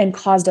and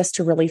caused us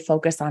to really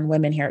focus on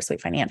women here at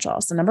Sweet Financial.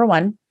 So number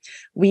one,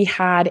 we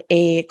had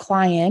a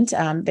client,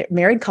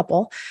 married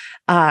couple.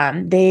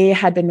 They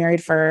had been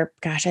married for,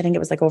 I think it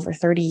was like over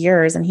 30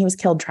 years, and he was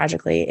killed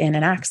tragically in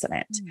an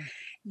accident.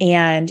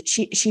 And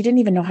she didn't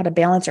even know how to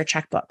balance her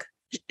checkbook.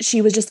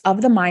 She was just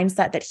of the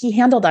mindset that he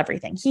handled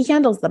everything. He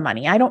handles the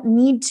money. I don't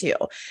need to.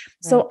 Right.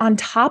 So on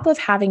top of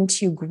having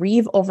to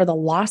grieve over the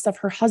loss of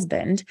her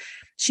husband,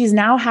 she's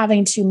now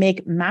having to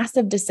make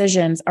massive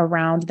decisions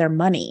around their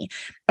money,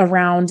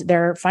 around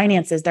their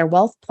finances, their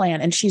wealth plan.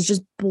 And she's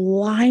just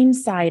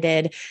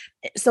blindsided.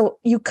 So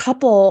you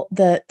couple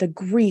the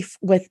grief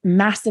with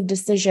massive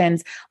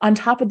decisions on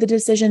top of the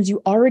decisions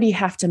you already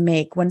have to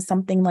make when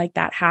something like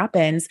that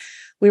happens.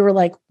 We were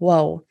like,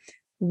 whoa.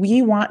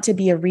 We want to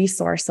be a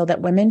resource so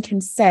that women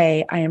can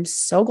say, I am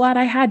so glad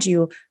I had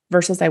you,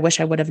 versus I wish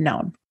I would have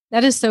known.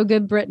 That is so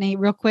good, Brittany.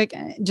 Real quick,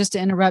 just to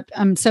interrupt.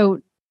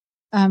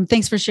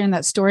 Thanks for sharing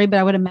that story. But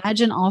I would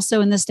imagine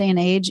also in this day and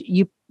age,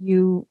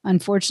 you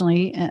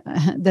unfortunately,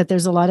 that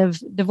there's a lot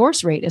of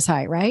divorce rate is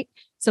high, right?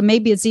 So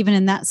maybe it's even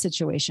in that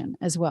situation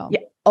as well.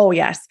 Yeah. Oh,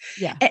 yes.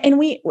 Yeah. And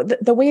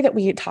the way that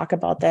we talk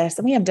about this,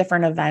 and we have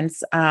different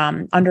events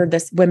under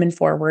this Women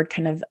Forward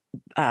kind of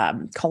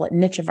call it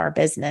niche of our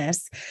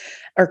business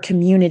or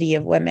community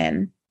of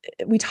women.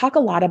 We talk a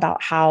lot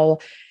about how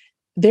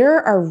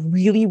there are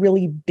really,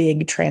 really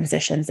big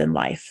transitions in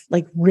life,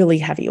 like really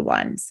heavy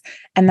ones.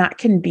 And that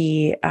can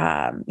be,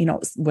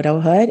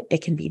 widowhood.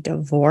 It can be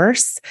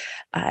divorce.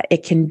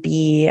 It can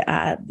be,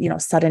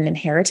 sudden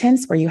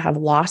inheritance where you have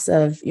loss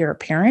of your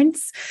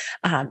parents.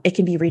 It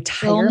can be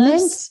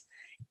retirement,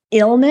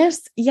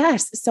 illness.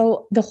 Yes.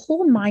 So the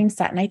whole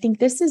mindset. And I think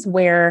this is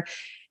where,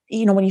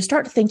 when you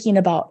start thinking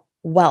about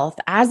wealth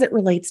as it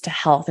relates to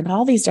health and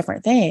all these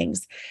different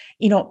things,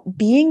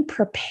 being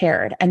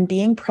prepared and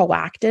being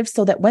proactive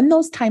so that when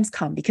those times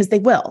come, because they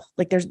will,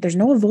 like there's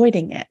no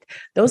avoiding it,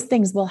 those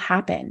things will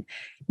happen.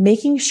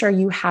 Making sure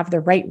you have the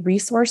right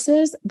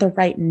resources, the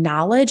right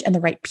knowledge, and the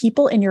right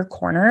people in your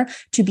corner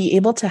to be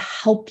able to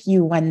help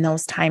you when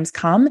those times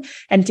come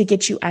and to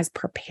get you as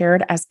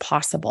prepared as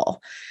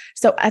possible.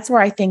 So that's where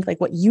I think like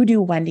what you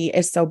do, Wendy,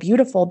 is so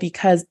beautiful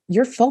because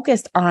you're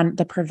focused on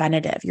the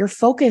preventative. You're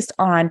focused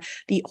on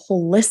the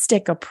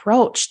holistic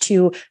approach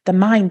to the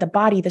mind, the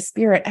body, the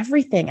spirit,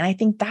 everything. And I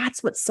think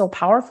that's what's so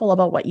powerful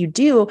about what you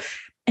do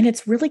And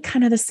it's really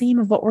kind of the same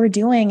of what we're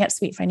doing at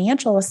Sweet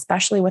Financial,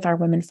 especially with our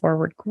Women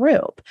Forward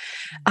group.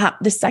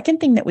 The second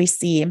thing that we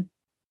see,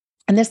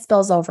 and this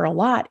spills over a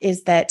lot,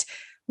 is that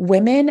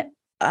women,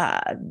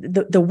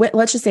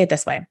 let's just say it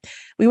this way.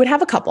 We would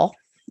have a couple,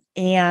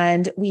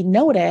 and we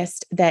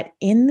noticed that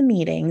in the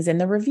meetings, in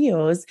the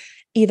reviews,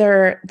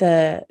 either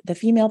the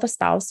female, the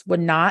spouse, would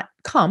not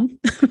come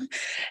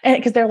and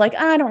because they're like,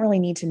 I don't really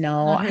need to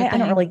know. I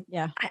don't really,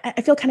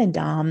 I feel kind of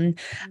dumb.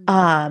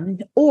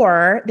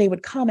 Or they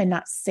would come and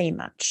not say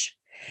much.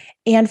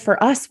 And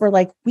for us, we're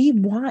like, we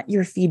want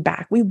your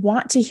feedback. We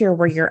want to hear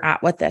where you're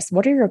at with this.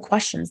 What are your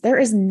questions? There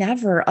is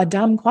never a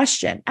dumb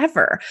question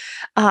ever.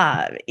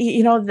 There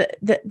was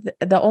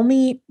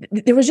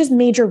just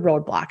major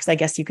roadblocks, I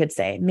guess you could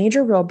say,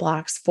 major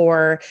roadblocks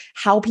for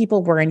how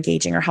people were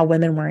engaging or how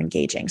women were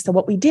engaging. So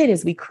what we did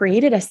is we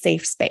created a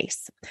safe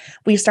space.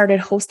 We started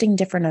hosting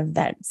different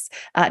events.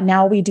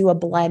 Now we do a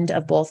blend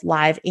of both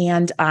live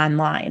and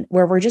online,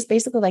 where we're just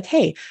basically like,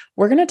 hey,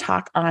 we're going to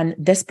talk on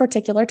this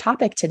particular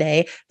topic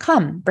today.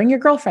 Come, bring your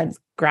girlfriends,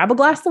 grab a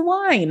glass of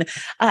wine.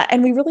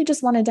 And we really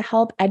just wanted to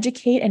help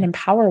educate and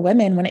empower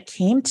women when it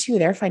came to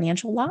their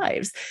financial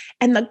lives.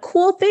 And the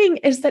cool thing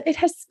is that it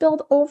has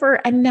spilled over,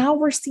 and now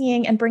we're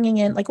seeing and bringing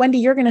in, like, Wendy,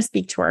 you're going to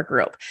speak to our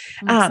group.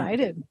 I'm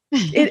excited.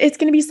 It's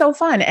going to be so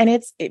fun. And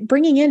it's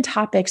bringing in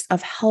topics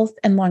of health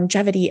and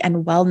longevity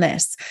and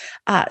wellness,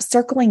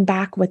 circling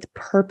back with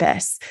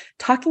purpose,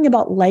 talking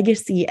about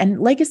legacy, and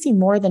legacy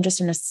more than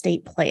just an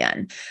estate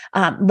plan.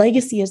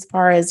 Legacy as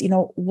far as,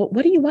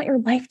 what do you want your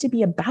life to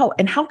be about?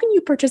 And how can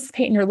you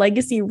participate in your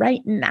legacy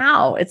right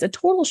now? It's a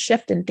total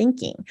shift in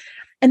thinking.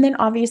 And then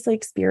obviously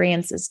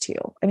experiences too.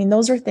 I mean,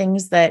 those are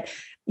things that,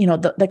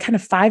 the kind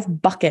of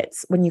 5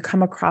 buckets when you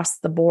come across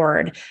the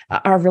board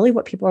are really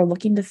what people are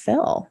looking to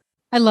fill.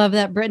 I love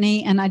that,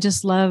 Brittany. And I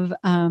just love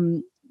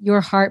your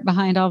heart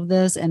behind all of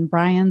this, and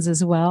Brian's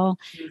as well.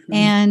 Mm-hmm.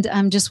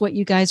 And just what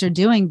you guys are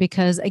doing,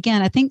 because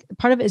again, I think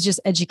part of it is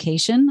just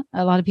education.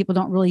 A lot of people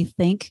don't really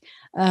think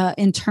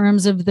in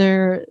terms of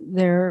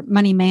their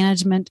money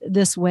management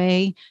this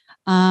way.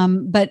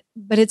 But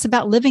it's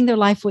about living their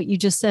life, what you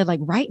just said,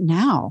 like right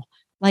now.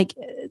 Like,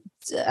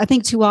 I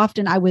think too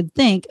often I would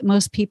think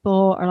most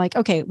people are like,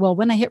 okay, well,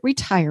 when I hit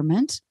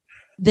retirement,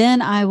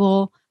 then I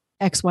will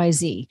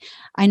XYZ.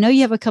 I know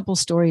you have a couple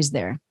stories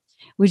there.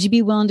 Would you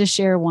be willing to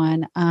share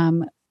one?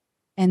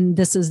 And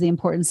this is the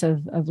importance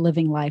of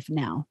living life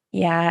now.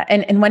 Yeah.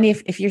 And Wendy,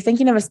 if you're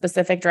thinking of a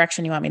specific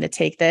direction you want me to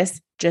take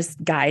this,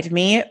 just guide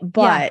me.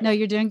 But no,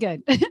 you're doing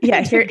good.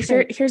 Yeah.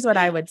 Here's what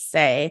I would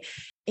say.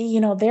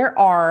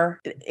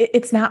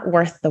 It's not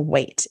worth the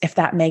wait, if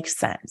that makes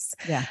sense.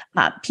 Yeah.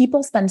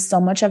 People spend so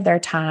much of their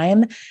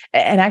time.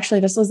 And actually,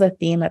 this was a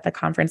theme at the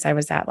conference I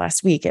was at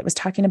last week. It was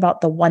talking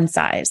about the one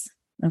size.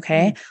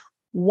 Okay.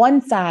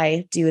 Once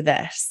I do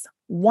this,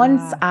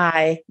 once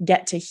I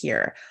get to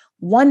here,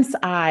 once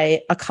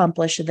I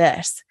accomplish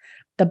this,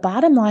 the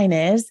bottom line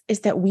is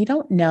that we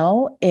don't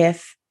know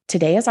if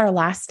today is our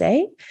last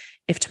day,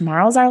 if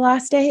tomorrow's our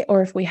last day,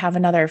 or if we have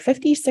another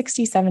 50,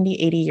 60, 70,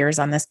 80 years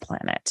on this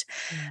planet.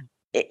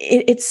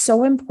 It's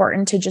so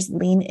important to just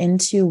lean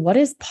into what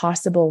is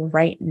possible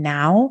right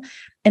now,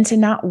 and to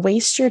not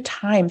waste your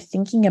time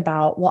thinking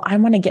about, well, I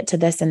want to get to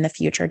this in the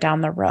future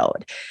down the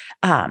road.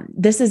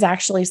 This is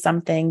actually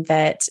something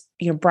that,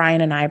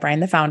 Brian and I,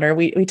 Brian, the founder,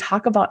 we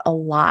talk about a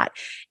lot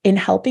in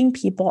helping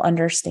people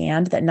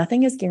understand that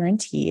nothing is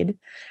guaranteed,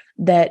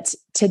 that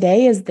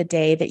today is the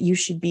day that you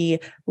should be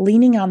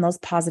leaning on those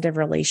positive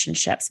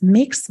relationships,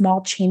 make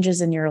small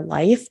changes in your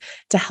life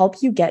to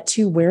help you get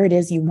to where it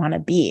is you want to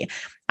be.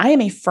 I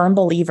am a firm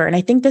believer, and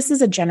I think this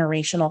is a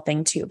generational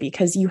thing too,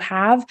 because you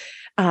have,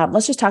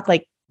 let's just talk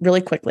like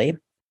really quickly,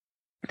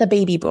 the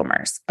baby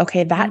boomers.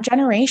 Okay. That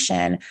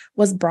generation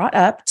was brought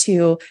up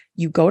to,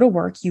 you go to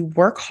work, you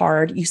work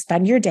hard, you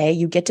spend your day,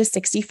 you get to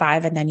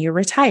 65, and then you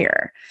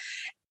retire.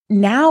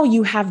 Now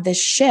you have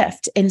this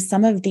shift in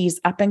some of these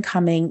up and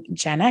coming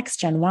Gen X,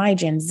 Gen Y,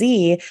 Gen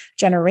Z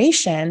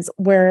generations,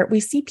 where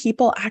we see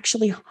people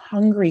actually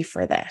hungry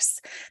for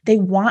this. They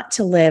want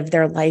to live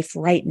their life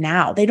right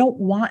now. They don't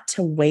want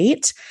to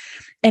wait.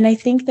 And I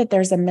think that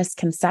there's a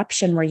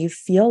misconception where you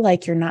feel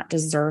like you're not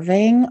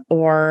deserving,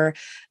 or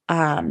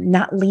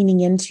not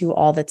leaning into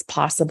all that's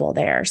possible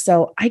there.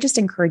 So I just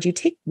encourage you,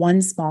 take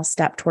one small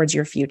step towards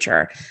your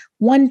future,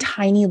 one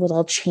tiny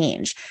little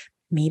change.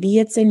 Maybe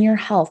it's in your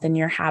health and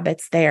your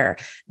habits there.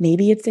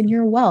 Maybe it's in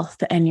your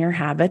wealth and your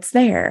habits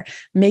there.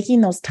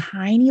 Making those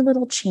tiny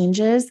little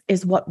changes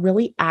is what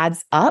really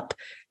adds up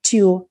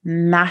to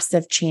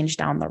massive change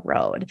down the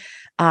road.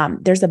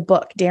 There's a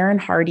book, Darren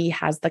Hardy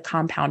has The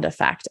Compound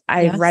Effect.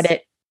 I've read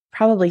it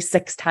probably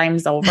 6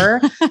 times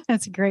over.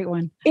 That's a great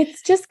one.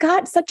 It's just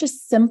got such a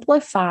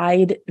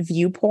simplified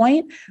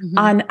viewpoint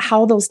on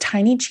how those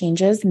tiny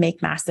changes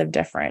make massive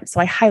difference.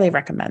 So I highly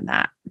recommend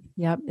that.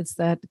 Yep. It's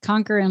that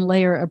conquer and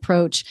layer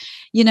approach.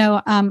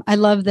 I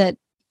love that,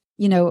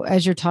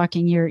 as you're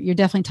talking, you're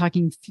definitely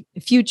talking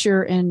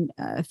future and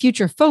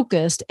future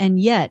focused, and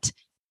yet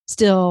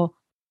still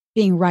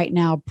being right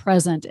now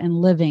present and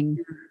living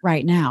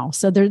right now.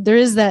 So there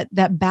is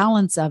that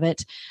balance of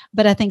it.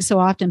 But I think so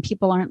often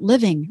people aren't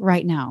living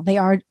right now. They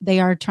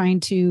are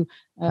trying to,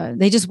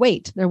 they just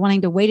wait. They're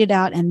wanting to wait it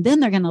out and then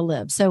they're going to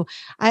live. So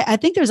I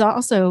think there's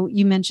also,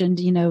 you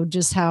mentioned,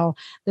 just how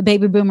the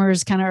baby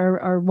boomers kind of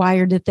are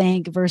wired to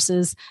think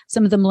versus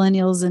some of the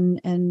millennials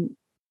and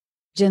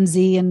Gen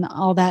Z and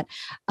all that.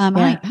 What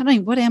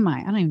am I?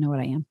 I don't even know what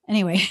I am.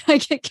 Anyway, I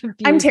get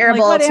confused. I'm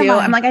terrible too.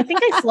 I'm like, I think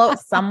I float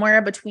somewhere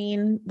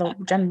between the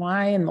Gen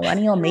Y and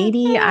millennial,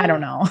 maybe. I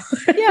don't know.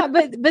 Yeah,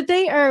 but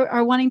they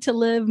are wanting to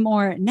live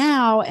more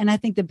now. And I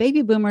think the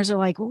baby boomers are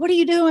like, well, what are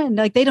you doing?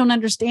 Like, they don't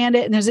understand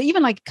it. And there's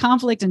even like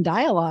conflict and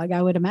dialogue,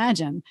 I would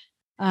imagine,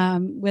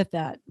 with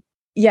that.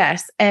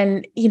 Yes.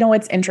 And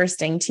it's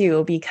interesting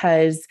too,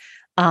 because,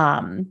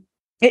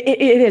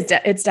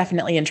 it's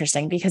definitely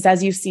interesting because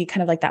as you see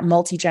kind of like that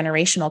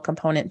multi-generational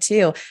component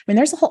too, I mean,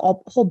 there's a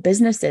whole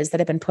businesses that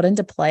have been put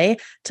into play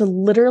to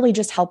literally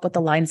just help with the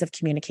lines of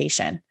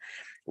communication.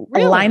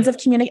 Really? Lines of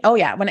communication. Oh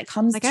yeah. When it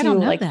comes to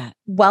like that.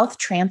 Wealth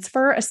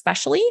transfer,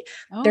 especially,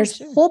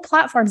 there's whole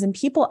platforms and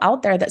people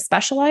out there that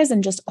specialize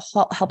in just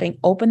helping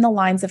open the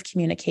lines of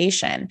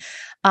communication,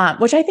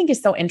 which I think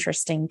is so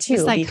interesting too.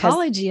 The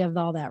psychology of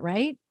all that,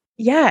 right?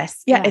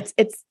 Yes. Yeah.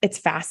 It's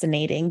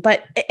fascinating.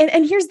 But,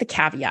 and here's the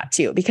caveat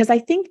too, because I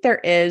think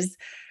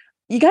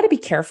you got to be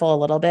careful a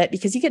little bit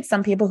because you get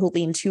some people who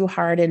lean too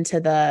hard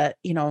into the,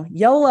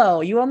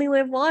 YOLO, you only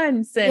live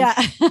once. And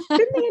then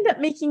they end up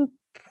making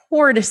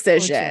poor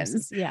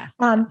decisions,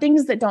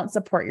 things that don't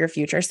support your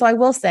future. So I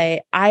will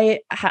say,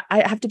 I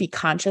have to be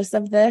conscious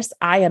of this.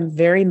 I am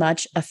very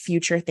much a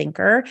future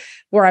thinker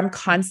where I'm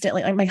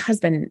constantly like my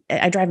husband,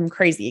 I drive him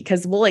crazy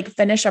because we'll like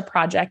finish a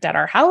project at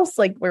our house.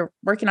 Like we're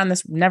working on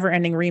this never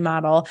ending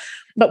remodel,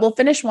 but we'll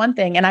finish one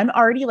thing and I'm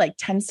already like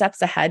 10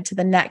 steps ahead to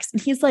the next.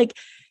 And he's like,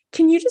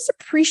 can you just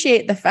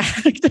appreciate the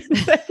fact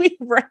that we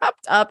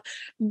wrapped up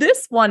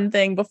this one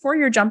thing before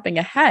you're jumping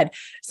ahead?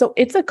 So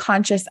it's a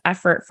conscious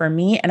effort for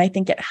me. And I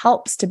think it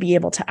helps to be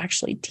able to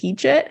actually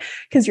teach it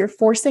because you're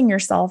forcing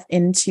yourself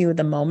into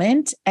the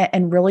moment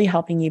and really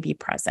helping you be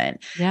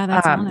present. Yeah,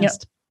 that's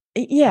honest.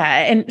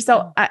 Yeah. And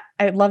so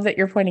I love that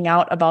you're pointing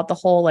out about the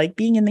whole, like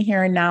being in the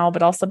here and now,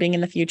 but also being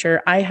in the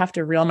future. I have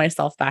to reel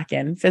myself back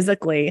in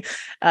physically,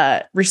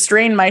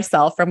 restrain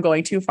myself from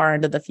going too far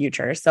into the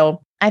future.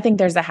 So I think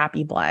there's a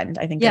happy blend.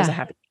 I think there's a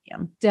happy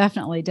medium.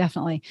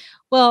 Definitely.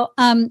 Well,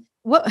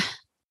 what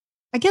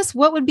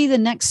would be the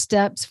next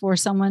steps for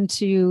someone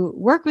to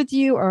work with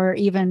you or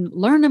even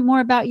learn more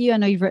about you? I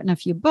know you've written a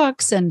few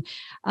books and,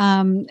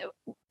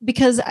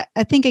 because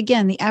I think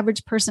again, the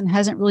average person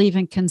hasn't really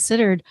even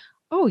considered,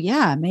 oh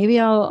yeah, maybe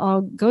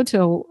I'll go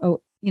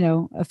to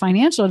a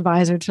financial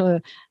advisor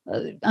to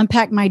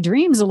unpack my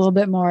dreams a little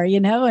bit more,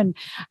 and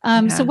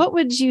so what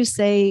would you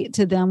say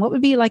to them? What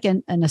would be like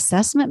an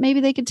assessment maybe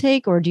they could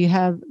take, or do you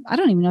have, I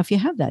don't even know if you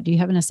have that. Do you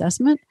have an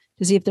assessment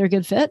to see if they're a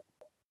good fit?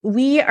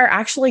 We are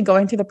actually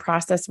going through the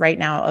process right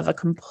now of a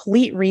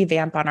complete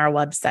revamp on our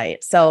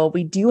website. So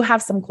we do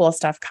have some cool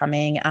stuff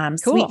coming.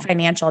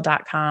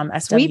 Sweetfinancial.com.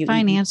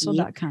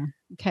 Sweetfinancial.com.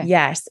 Okay.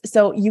 Yes.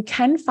 So you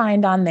can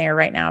find on there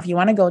right now, if you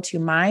want to go to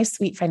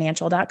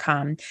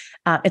mysweetfinancial.com,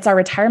 it's our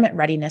retirement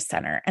readiness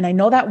center. And I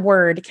know that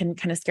word can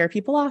kind of scare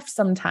people off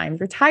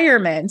sometimes,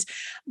 retirement,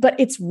 but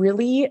it's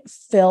really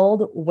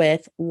filled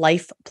with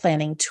life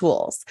planning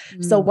tools.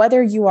 So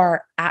whether you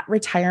are at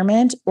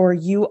retirement or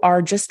you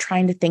are just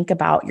trying to think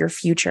about your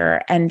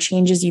future and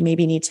changes you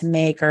maybe need to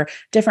make or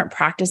different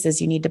practices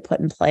you need to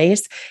put in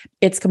place,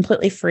 it's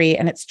completely free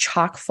and it's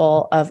chock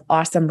full of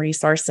awesome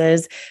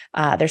resources.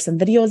 There's some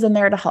videos in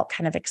there to help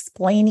kind of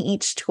explain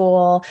each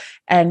tool,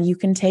 and you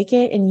can take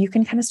it and you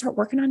can kind of start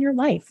working on your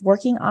life,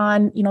 working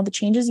on, the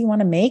changes you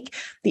want to make,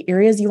 the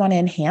areas you want to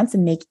enhance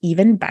and make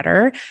even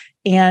better,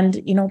 and,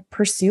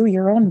 pursue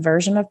your own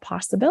version of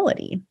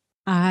possibility.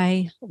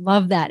 I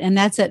love that. And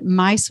that's at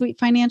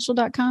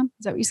mysweetfinancial.com.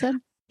 Is that what you said?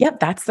 Yep.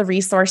 That's the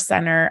resource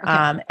center.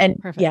 Okay. And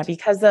perfect. Yeah,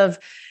 because of,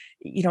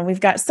 we've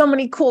got so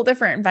many cool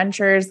different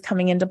ventures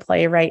coming into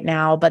play right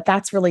now, but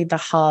that's really the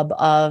hub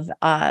of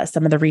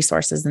some of the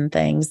resources and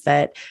things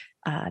that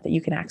you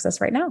can access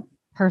right now.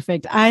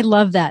 Perfect. I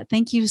love that.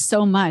 Thank you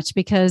so much,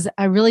 because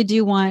I really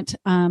do want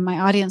my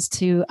audience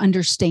to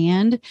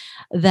understand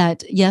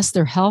that, yes,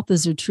 their health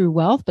is their true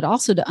wealth, but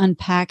also to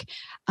unpack,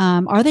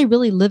 are they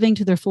really living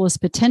to their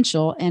fullest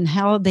potential and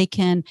how they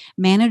can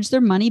manage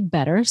their money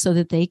better so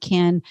that they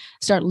can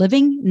start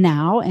living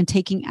now and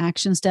taking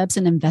action steps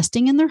and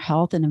investing in their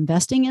health and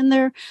investing in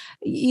their,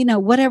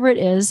 whatever it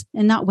is,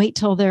 and not wait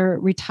till they're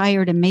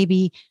retired and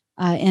maybe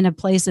in a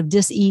place of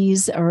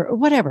dis-ease or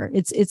whatever.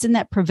 It's in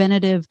that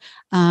preventative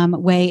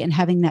way and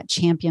having that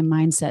champion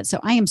mindset. So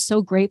I am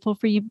so grateful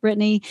for you,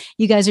 Brittany.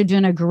 You guys are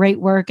doing a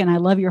great work, and I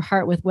love your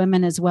heart with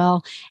women as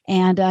well.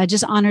 And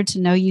just honored to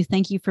know you.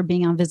 Thank you for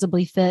being on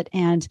Visibly Fit.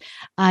 And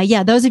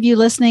those of you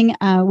listening,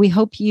 we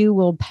hope you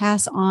will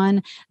pass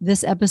on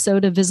this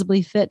episode of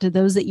Visibly Fit to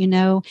those that you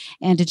know,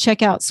 and to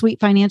check out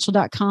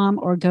sweetfinancial.com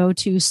or go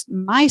to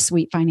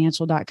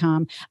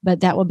mysweetfinancial.com,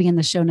 but that will be in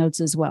the show notes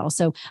as well.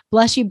 So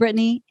bless you,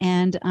 Brittany.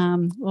 And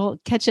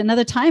we'll catch you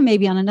another time,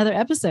 maybe on another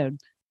episode.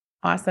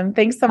 Awesome.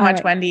 Thanks so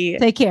much, Wendy.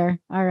 Take care.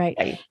 All right.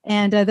 Bye.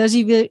 And those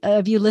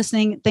of you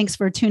listening, thanks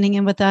for tuning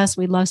in with us.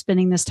 We love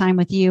spending this time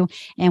with you.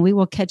 And we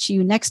will catch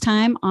you next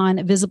time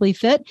on Visibly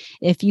Fit.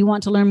 If you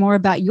want to learn more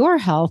about your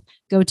health,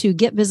 go to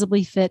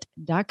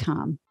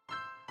getvisiblyfit.com.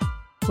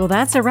 Well,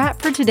 that's a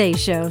wrap for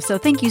today's show. So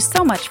thank you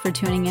so much for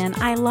tuning in.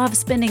 I love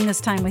spending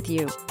this time with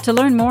you. To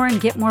learn more and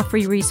get more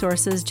free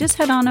resources, just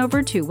head on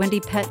over to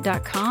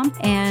wendypett.com.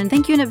 And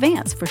thank you in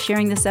advance for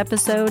sharing this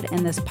episode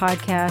and this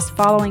podcast,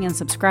 following and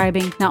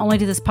subscribing, not only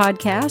to this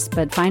podcast,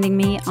 but finding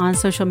me on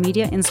social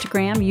media,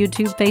 Instagram,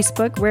 YouTube,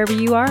 Facebook, wherever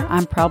you are,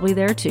 I'm probably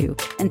there too.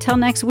 Until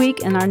next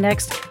week and our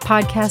next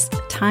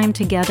podcast time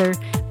together,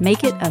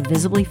 make it a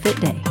Visibly Fit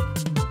day.